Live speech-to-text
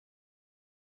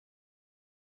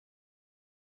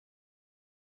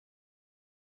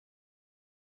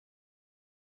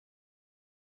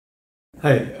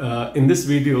Hi, in this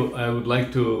video, I would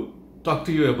like to talk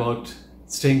to you about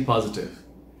staying positive.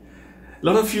 A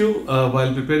lot of you,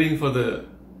 while preparing for the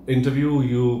interview,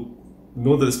 you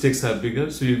know the stakes are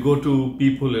bigger. So you go to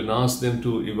people and ask them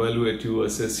to evaluate you,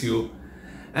 assess you,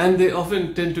 and they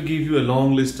often tend to give you a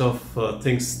long list of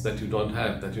things that you don't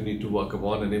have, that you need to work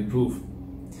upon and improve.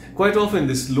 Quite often,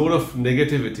 this load of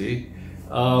negativity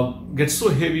gets so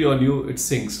heavy on you, it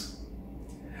sinks.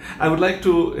 I would like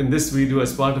to, in this video,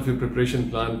 as part of your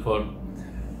preparation plan for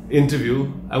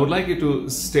interview, I would like you to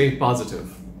stay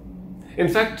positive. In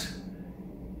fact,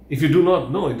 if you do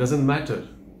not know, it doesn't matter.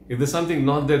 If there's something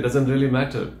not there, it doesn't really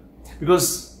matter.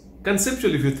 Because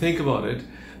conceptually, if you think about it,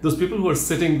 those people who are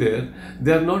sitting there,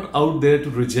 they are not out there to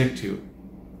reject you.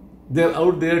 They're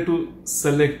out there to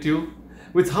select you.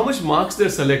 With how much marks they're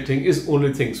selecting is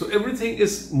only thing. So everything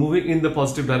is moving in the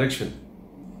positive direction.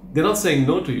 They're not saying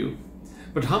no to you.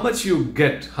 But how much you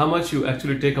get, how much you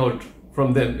actually take out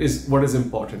from them is what is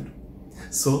important.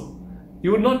 So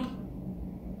you would not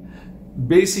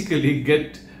basically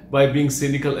get by being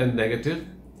cynical and negative.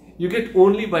 You get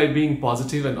only by being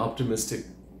positive and optimistic.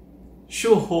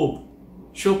 Show hope,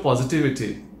 show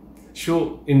positivity,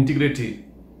 show integrity,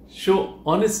 show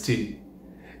honesty,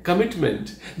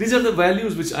 commitment. These are the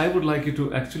values which I would like you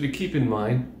to actually keep in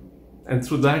mind, and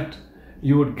through that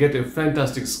you would get a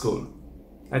fantastic score.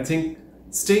 I think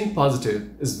staying positive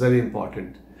is very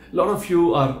important. A lot of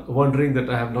you are wondering that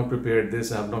I have not prepared this,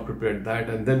 I have not prepared that,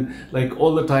 and then like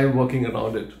all the time working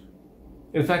around it.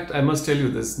 In fact, I must tell you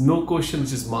this, no question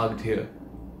which is marked here.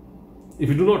 If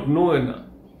you do not know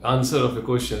an answer of a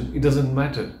question, it doesn't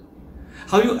matter.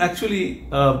 How you actually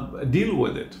deal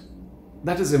with it,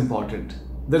 that is important.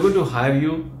 They're going to hire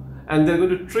you and they're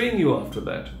going to train you after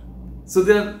that. So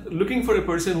they are looking for a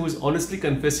person who is honestly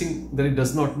confessing that he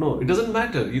does not know. It doesn't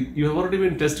matter. You have already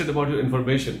been tested about your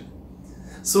information.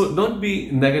 So don't be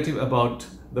negative about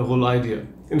the whole idea.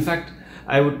 In fact,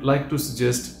 I would like to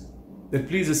suggest that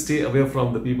please stay away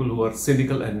from the people who are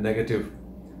cynical and negative.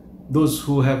 Those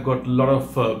who have got a lot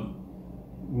of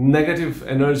negative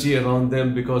energy around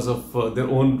them because of their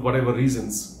own whatever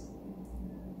reasons.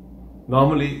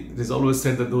 Normally, it is always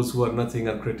said that those who are nothing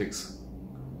are critics.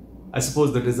 I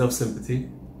suppose they deserve sympathy.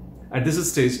 At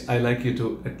this stage, I like you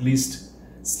to at least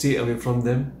stay away from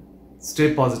them,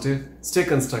 stay positive, stay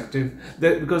constructive,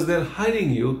 because they're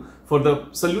hiring you for the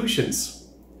solutions.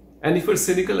 And if you're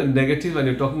cynical and negative and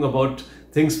you're talking about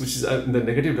things which is in the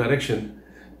negative direction,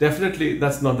 definitely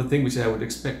that's not the thing which I would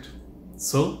expect.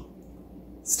 So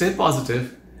stay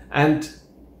positive and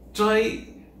try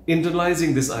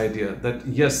internalizing this idea that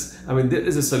yes, I mean, there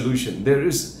is a solution, there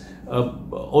is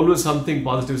always something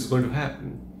positive is going to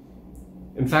happen.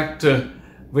 In fact,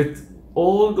 with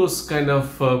all those kind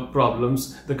of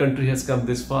problems, the country has come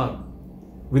this far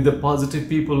with the positive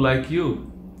people like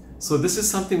you. So this is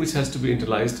something which has to be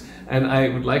internalized, and I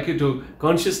would like you to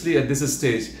consciously at this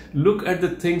stage look at the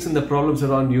things and the problems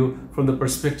around you from the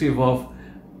perspective of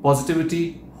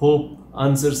positivity, hope,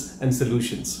 answers and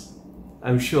solutions.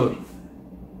 I'm sure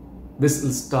this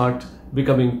will start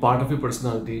becoming part of your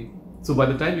personality. So by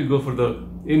the time you go for the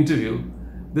interview,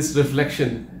 this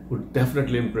reflection would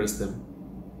definitely impress them.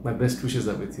 My best wishes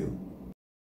are with you.